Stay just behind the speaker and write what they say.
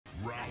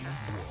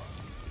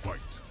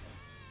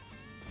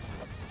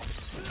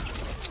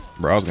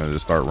Bro, I was gonna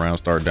just start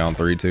down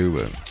 3-2,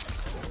 but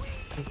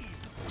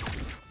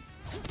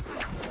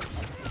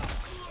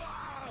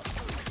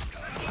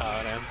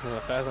oh damn,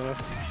 not fast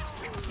enough.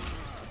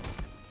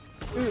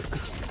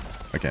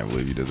 I can't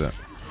believe you did that.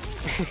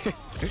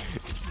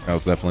 That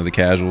was definitely the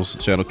casuals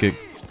shadow kick.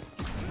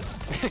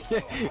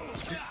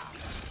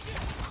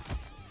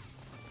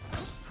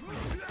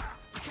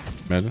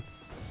 Imagine.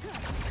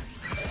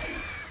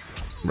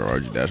 Bro,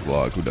 RG dash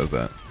block. Who does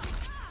that?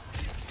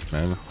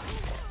 Imagine.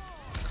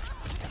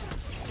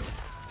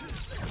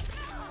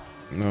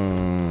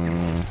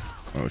 No.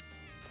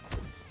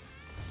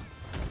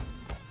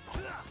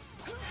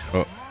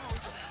 Oh.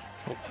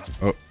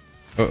 Oh.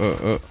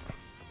 Oh.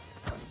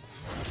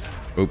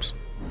 Oops.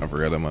 I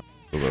forgot that my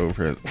was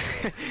overhead.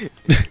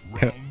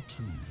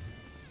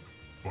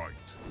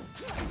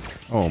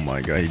 Oh my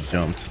god, he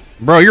jumped.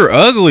 Bro, you're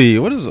ugly.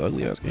 What is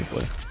ugly ass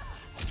gameplay?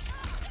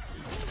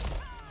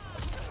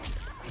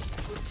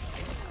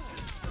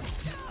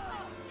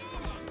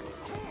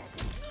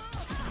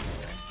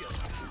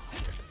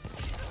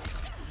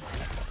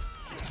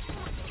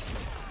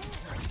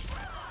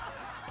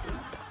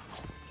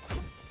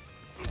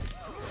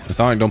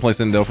 Sonic don't play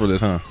Sindel for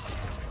this, huh?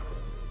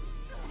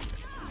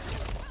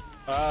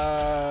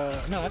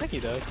 No, I think he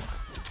does.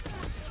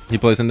 He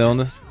plays Sindel in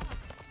this?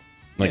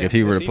 Like Yeah, if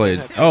he were to play,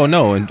 has oh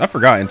no, and I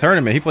forgot in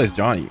tournament he plays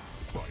Johnny.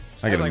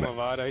 I get like him.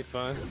 Movado, he's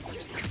fun.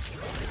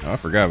 Oh, I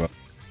forgot about.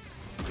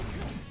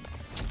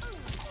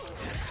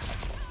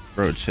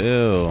 Bro,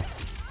 chill.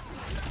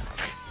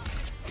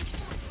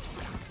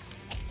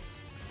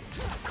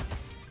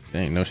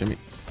 Dang, no shimmy.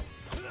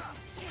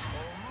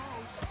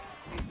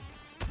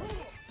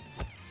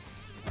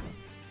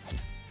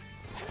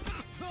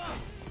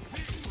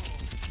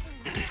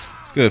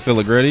 It's good,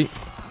 Philip Gretty.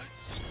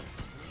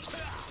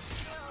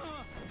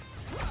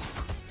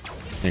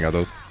 You got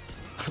those.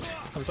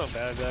 I'm so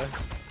bad at that.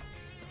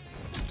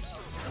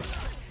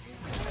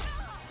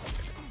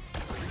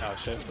 Oh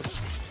shit.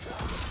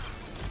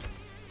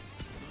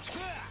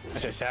 I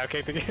should shadow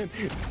kicked again.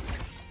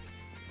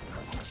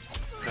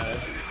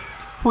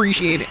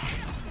 Appreciate it.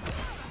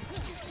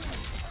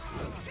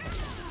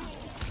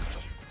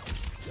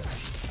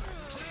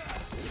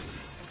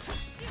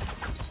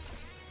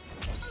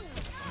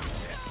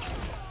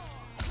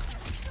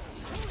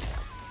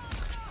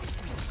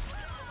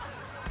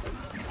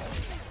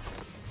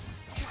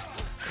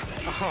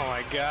 Oh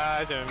my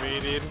god, I'm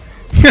idiot.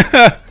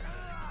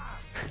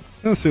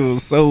 That shit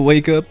was so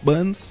wake up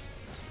buttons.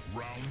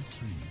 Round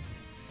 2.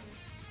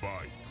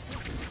 Fight.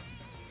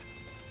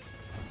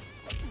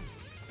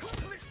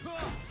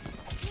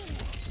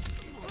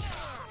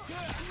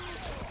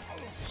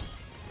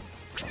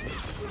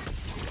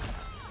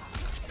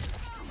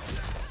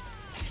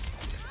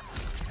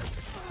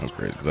 That was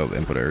crazy because that was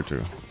input error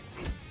too.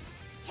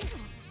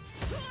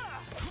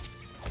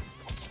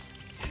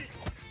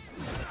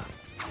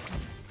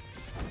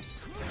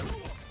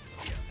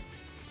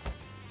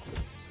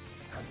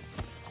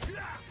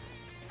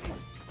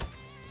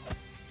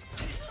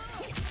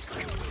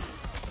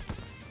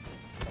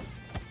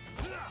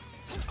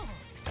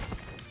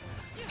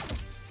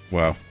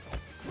 Wow.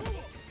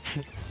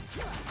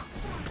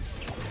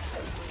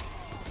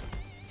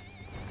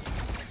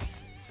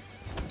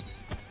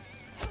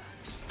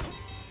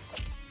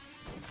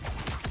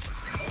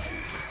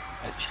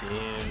 I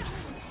changed.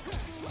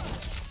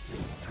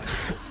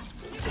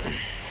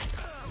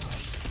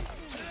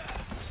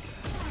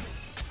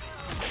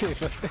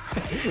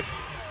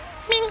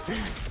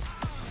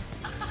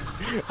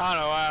 I don't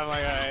know why I'm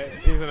like, alright,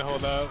 he's gonna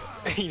hold up.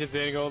 He just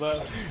didn't hold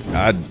up.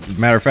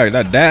 Matter of fact,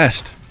 I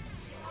dashed.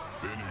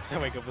 I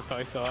wake up was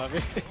probably still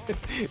happy.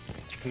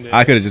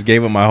 I could have just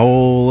gave him my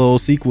whole little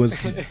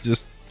sequence,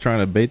 just trying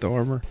to bait the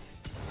armor.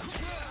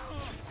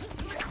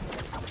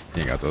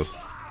 You got those.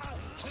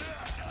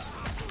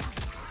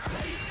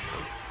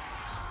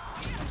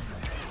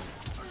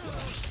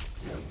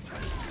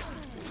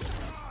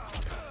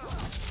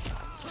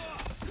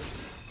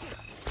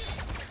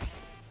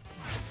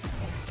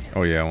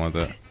 Oh yeah, I want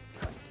that.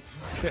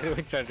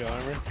 We tried to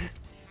armor.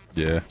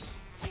 Yeah.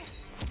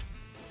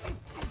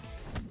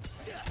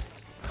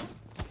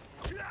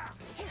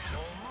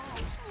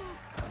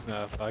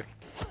 Oh fuck.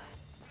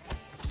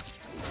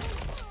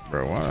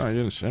 Bro, why not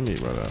getting shimmy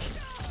by that?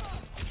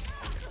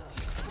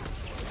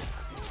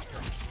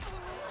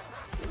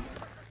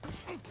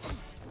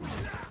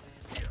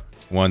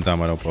 One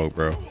time I don't poke,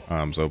 bro.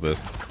 I'm so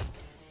pissed.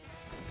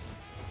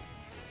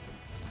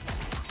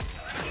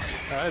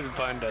 This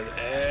button does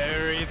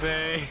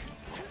everything.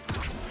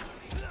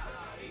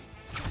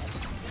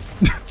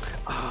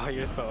 Oh,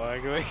 you're so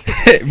ugly.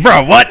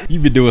 Bro, what? You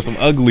been doing some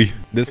ugly.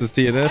 This is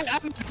TNS?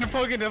 I'm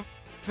poking the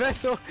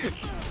special.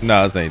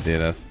 No, this ain't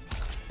TNS.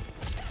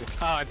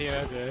 Oh,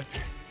 TNS, yeah.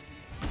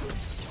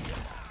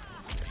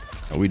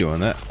 Are we doing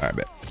that? Alright,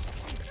 bet.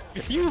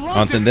 You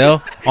On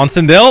Sindel? On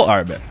Sindel?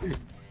 Alright, bet.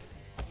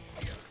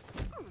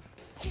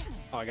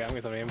 Oh my god, I'm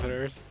getting some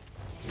inhibitors.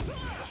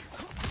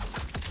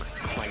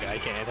 Oh my god, I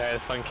can't entire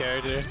this fun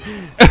character.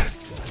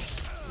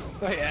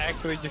 Like,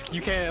 actually, just,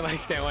 you can't, like,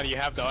 stand one, you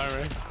have the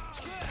armor.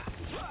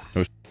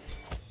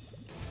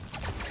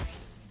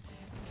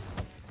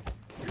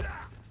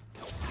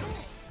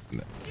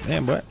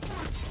 Damn, but.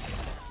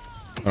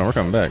 Oh, we're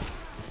coming back.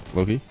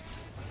 Loki.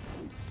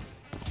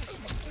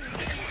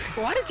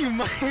 Why did you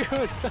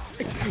micro?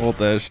 Hold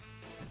that.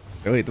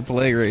 Oh, wait, the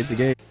play rate the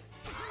game.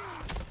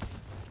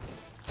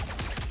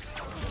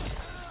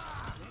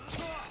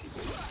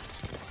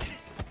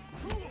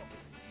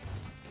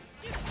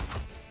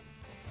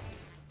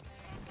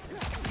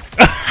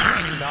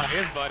 No,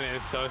 his button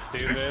is so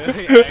stupid.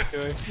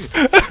 Actually.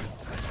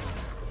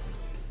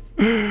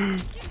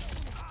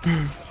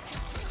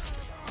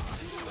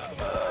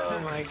 Oh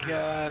my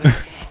god.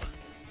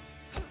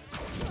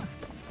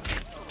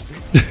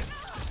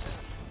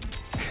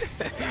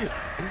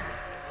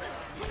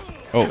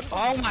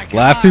 Oh my god.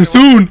 Laugh too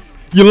soon.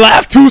 You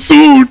laugh too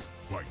soon.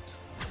 Fight.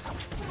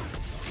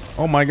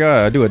 Oh my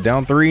god, I do a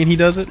down 3 and he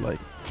does it? Like,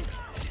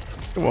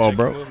 come on,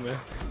 bro. Movement.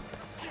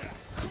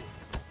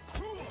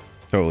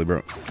 Totally,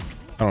 bro.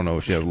 I don't know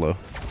if she has low.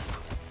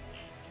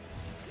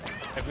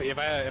 If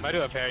I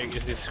do a parry, you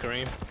just do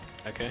scream.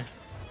 Okay.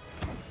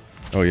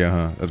 Oh yeah,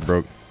 huh? That's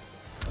broke.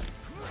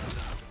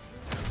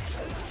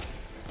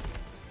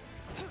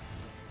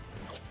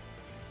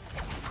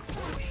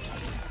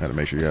 Had to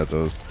make sure you got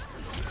those.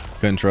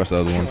 Couldn't trust the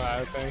other ones.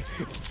 Wow, thanks.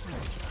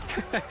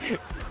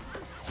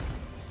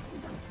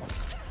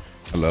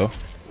 Hello?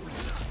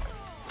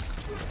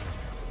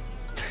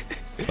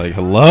 Like,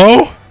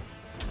 hello?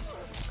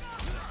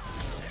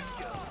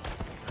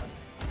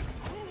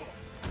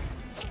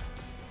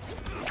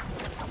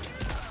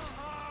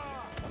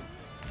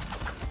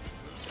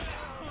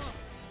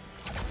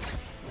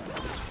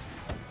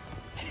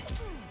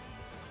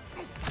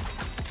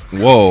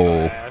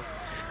 Whoa.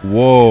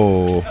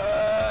 Whoa.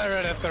 I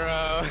read a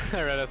throw.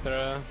 I read a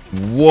throw.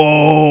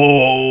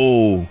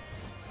 Whoa.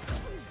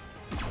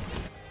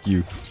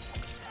 You.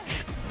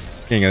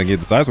 Ain't gotta get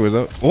the side switch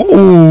up.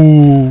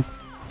 Ooh.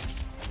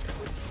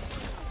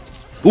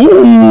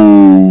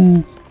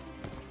 Ooh.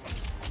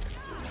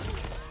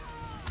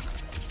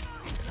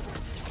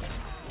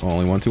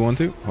 Only 1 2 1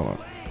 2. Hold on.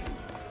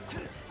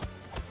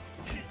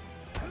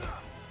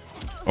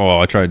 Oh,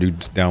 I tried to do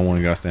down 1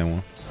 and got stand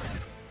 1.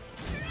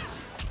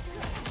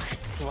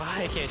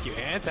 Why can't you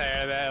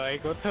anti-air that?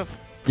 Like, what the?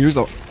 Here's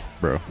a,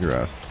 bro, your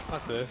ass.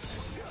 What's this?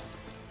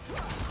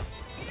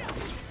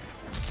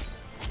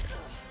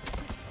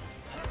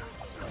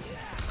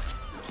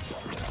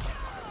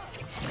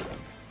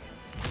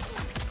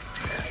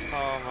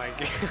 Oh my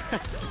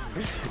god.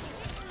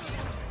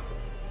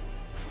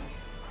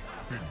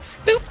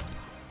 Boop.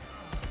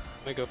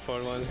 Make a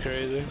 4-1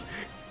 crazy.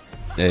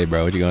 Hey,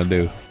 bro, what you gonna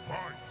do?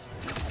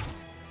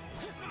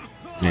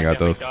 You ain't got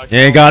those. Dodge You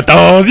ain't got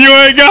those. You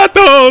ain't got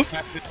those.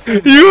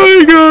 You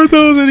ain't got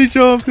those. And he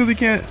jumps because he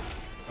can't.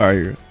 All right,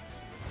 here.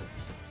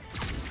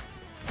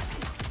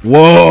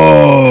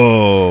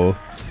 Whoa.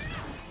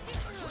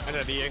 I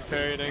know the EX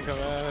parry didn't come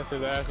out. That's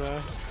his ass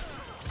now.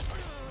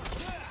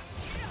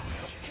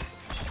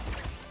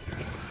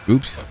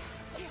 Oops.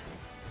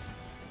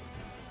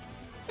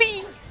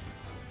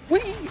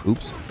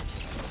 Oops.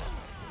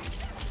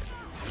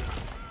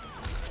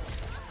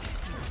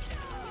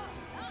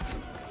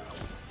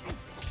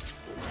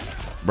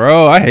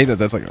 Bro, I hate that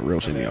that's like a real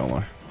shitty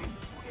online.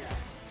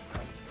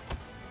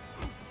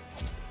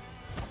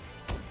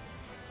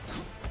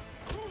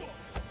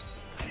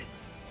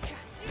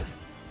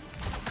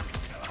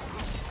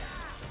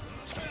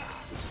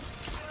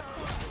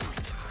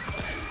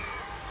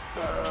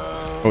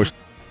 Oh,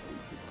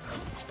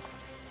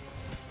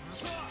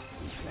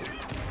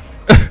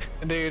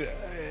 Dude,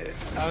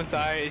 I'm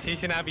sorry. She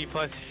should not be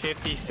plus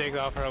 56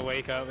 off her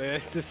wake up.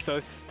 It's just so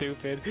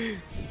stupid.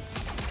 Man,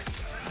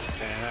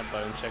 that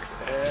button checks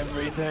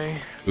everything.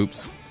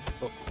 oops.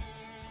 Oh.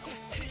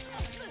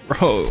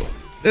 Bro,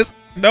 this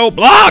no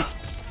block.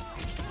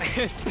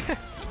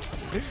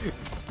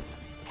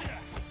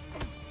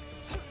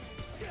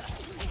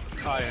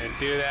 Oh, I didn't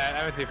do that.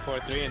 I went to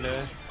 4-3 into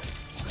it.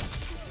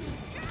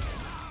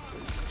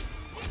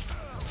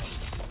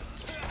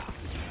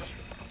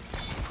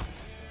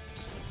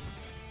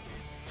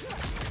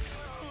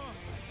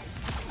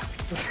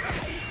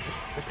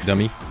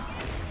 Dummy.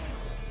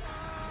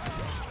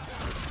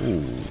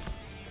 Ooh.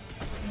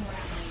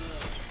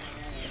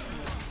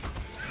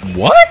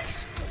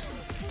 What?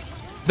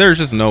 There's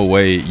just no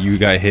way you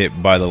got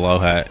hit by the low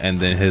hat and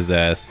then his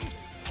ass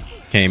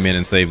came in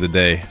and saved the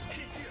day.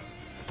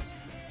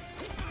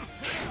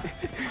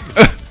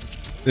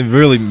 It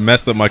really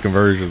messed up my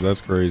conversion. That's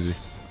crazy.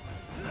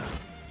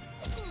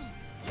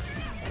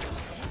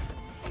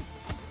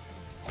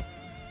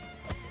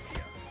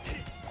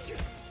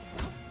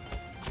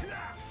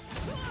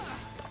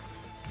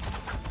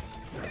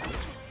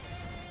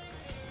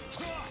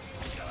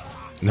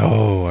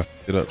 No, I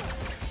fucked it up.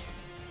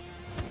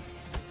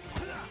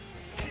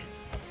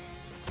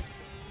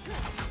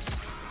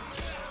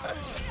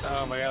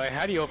 Oh my god, like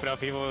how do you open up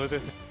people with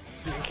this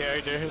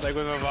character? Like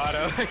with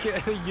Movado?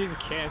 You just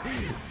can't.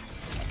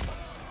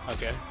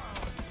 Okay.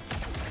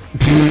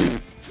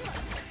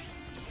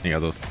 You got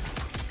those.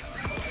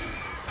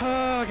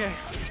 Oh, okay.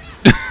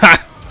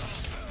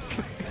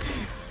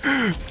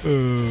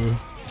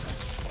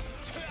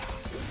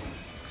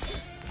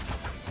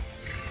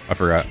 I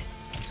forgot.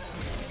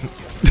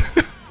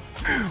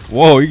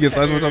 Whoa, you get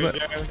size switch on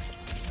that?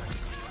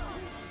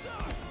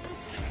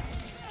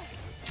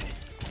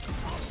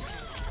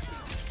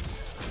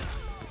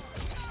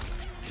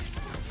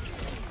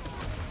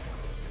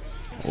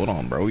 Hold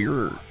on, bro.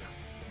 You're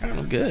kind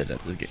of good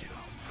at this game.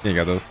 You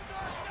got those.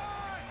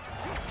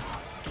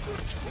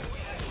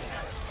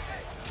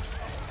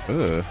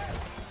 Oh,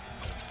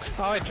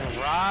 it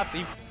dropped. Are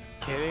you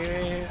kidding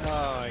me?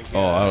 Oh my god.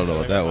 Oh, I don't know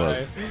what that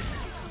was.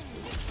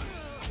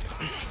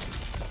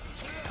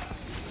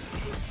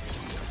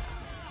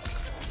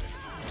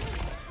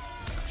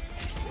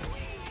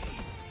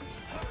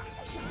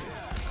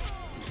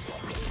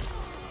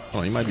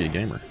 Oh, you might be a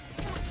gamer.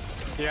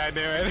 Yeah, I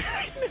knew it.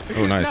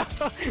 Oh, nice.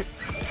 No.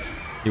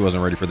 He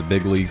wasn't ready for the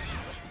big leagues.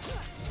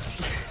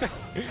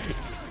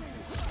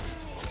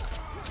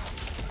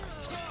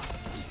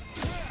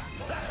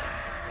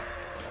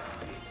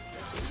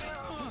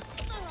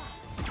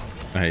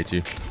 I hate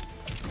you.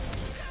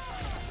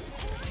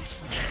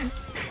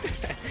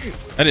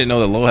 I didn't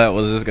know the low hat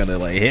was just gonna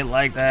like hit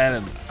like that,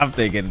 and I'm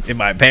thinking,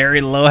 am I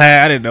parry the low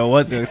hat? I didn't know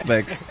what to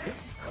expect.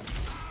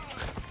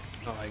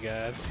 Oh my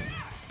god.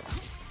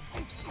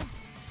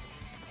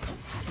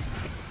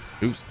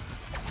 Oops.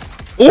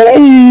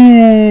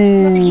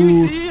 Ooh!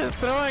 You see him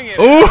throwing it.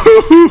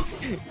 Ooh!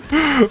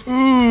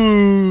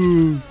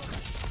 Ooh!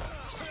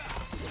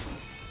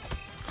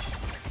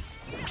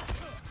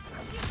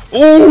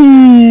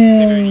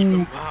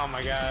 Ooh! Oh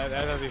my god,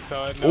 that doesn't be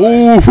so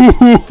annoying.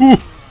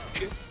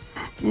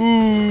 Ooh!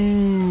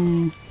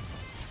 Ooh!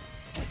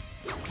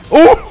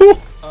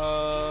 Oh!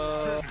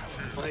 Oh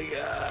my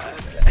god.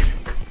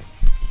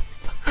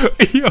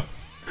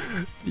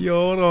 Yo,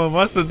 hold on.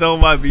 My Sindel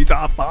might be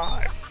top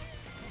 5.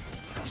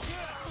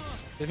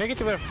 Just make it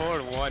to where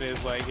forward 1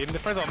 is like in the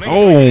first one.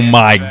 Oh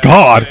my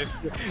god!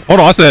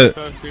 Hold on, I said.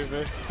 So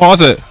stupid. Hold on, I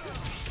said.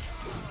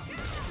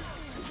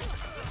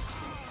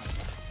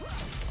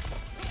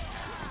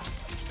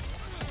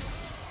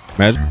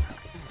 Imagine.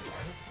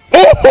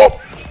 Oh!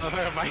 Oh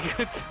my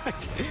god.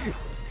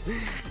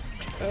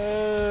 Oh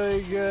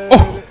my god.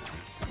 Oh.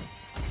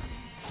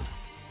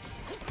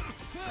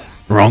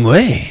 Wrong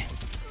way.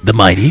 The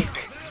mighty.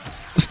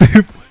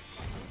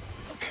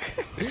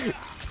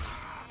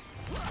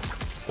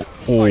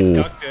 Oh, I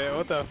ducked it.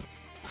 What the?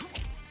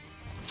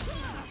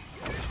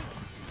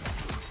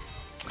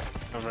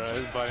 Oh, bro,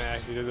 this button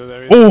actually just does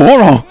everything. Oh,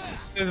 hold on.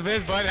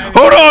 This button actually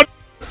Hold on.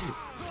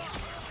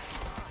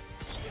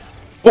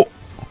 Oh.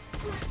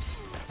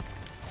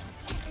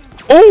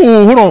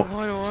 Oh, hold on.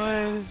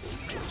 1-1.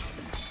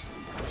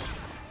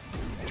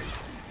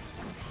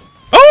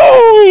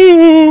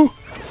 Oh.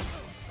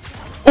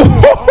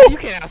 Oh, you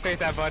can't outspace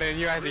that button.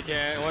 You actually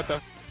can't. What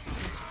the?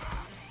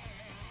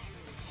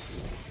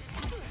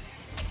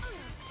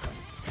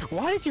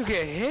 Why did you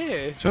get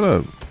hit? Shut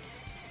up.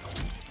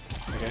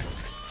 Okay.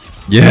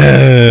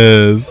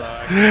 Yes.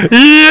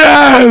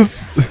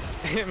 Yes.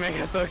 It makes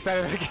me so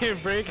excited I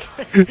can't break.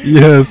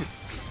 Yes.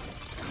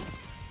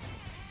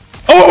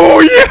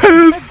 Oh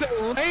yes. That's a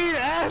late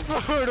ass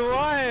forward 1.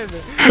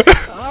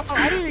 Oh,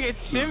 I didn't even get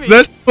shimmy.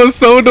 That was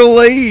so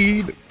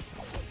delayed.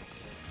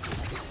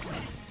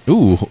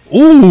 Ooh.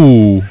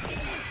 Ooh.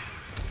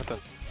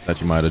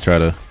 Thought you might have tried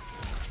to.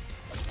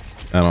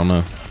 I don't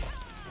know.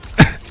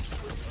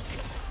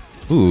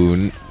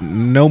 Ooh,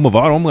 no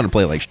Movado. I'm gonna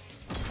play like.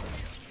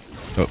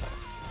 Oh,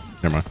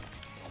 never mind.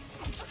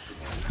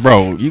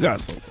 Bro, you got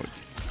so.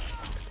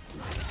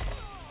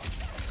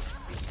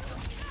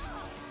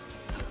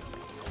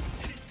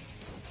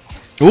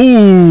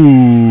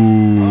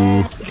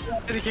 Ooh. Oh,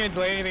 you can't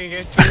do anything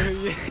against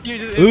you. You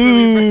just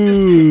Ooh.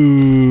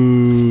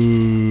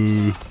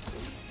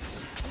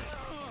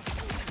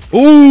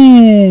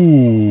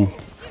 Ooh.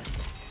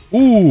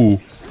 Ooh.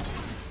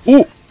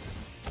 Ooh.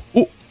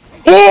 Ooh.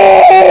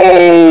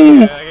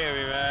 Oh! I can't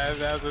be mad.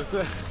 That was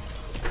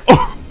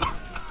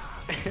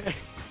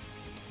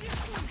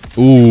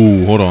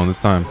Ooh, hold on,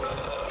 this time.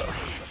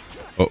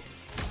 Oh.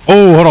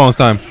 Oh, hold on, this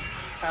time.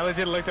 I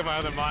legit looked at my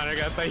other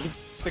monitor. I thought you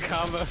the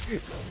combo.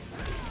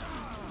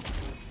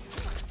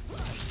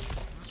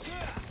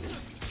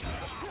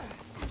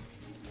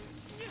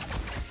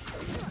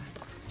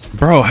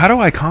 Bro, how do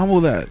I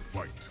combo that?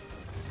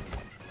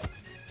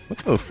 What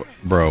the fuck?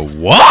 Bro,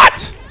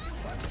 what?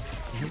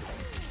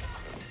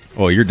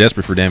 Oh, you're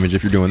desperate for damage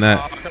if you're doing that.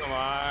 Oh, come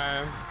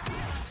on.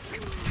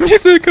 You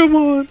said, come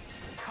on.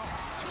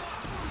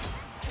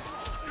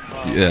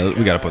 Oh Yeah,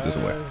 we gotta put this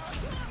away.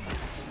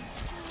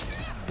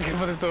 You can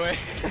put this away.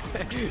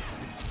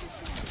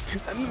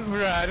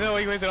 Bro, I don't know why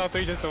you wasted all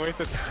 3 just to waste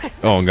the time.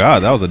 Oh,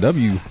 God, that was a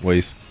W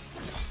waste.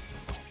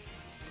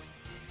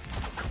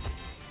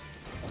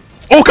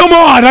 Oh, come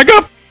on! I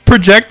got a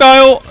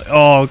projectile?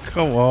 Oh,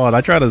 come on.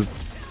 I tried to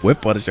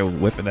whip punish your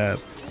whipping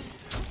ass.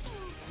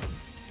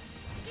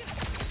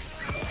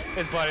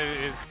 This button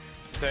is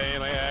insane,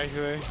 like,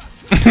 actually.